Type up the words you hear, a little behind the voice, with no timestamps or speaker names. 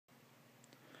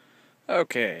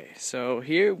Okay, so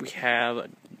here we have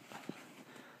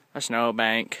a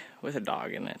snowbank with a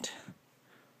dog in it.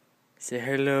 Say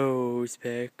hello,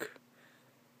 Speck.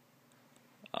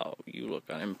 Oh, you look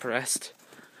unimpressed.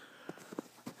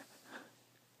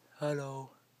 Hello.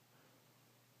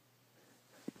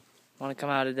 Want to come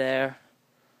out of there?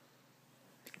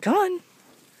 Come on.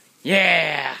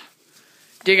 Yeah!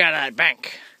 Dig out of that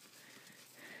bank.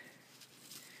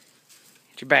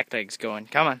 Get your back legs going.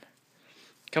 Come on.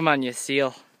 Come on, you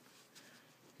seal.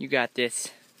 You got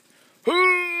this.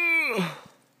 Uh-oh.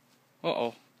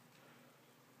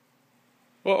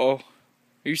 Uh-oh. Are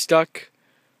you stuck?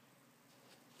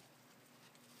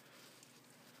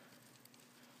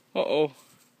 Uh-oh.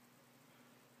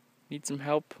 Need some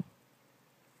help?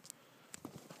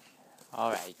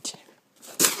 Alright.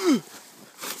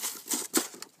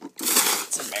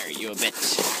 Let's marry you a bit.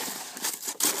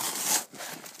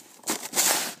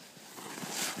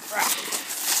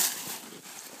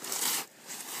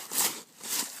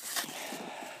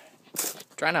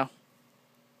 Try now.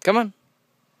 Come on.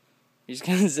 You just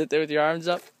gonna sit there with your arms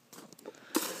up?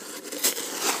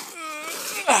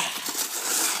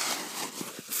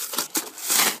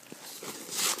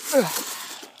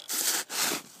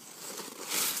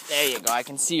 There you go. I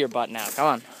can see your butt now. Come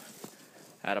on.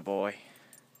 Attaboy.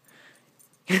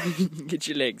 Get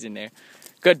your legs in there.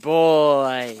 Good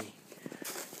boy.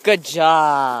 Good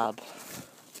job.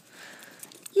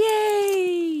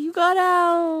 Yay! You got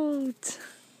out.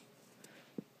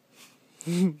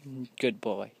 Good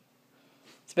boy.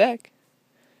 It's back.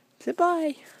 Say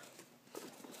bye.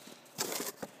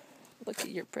 Look at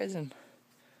your prison.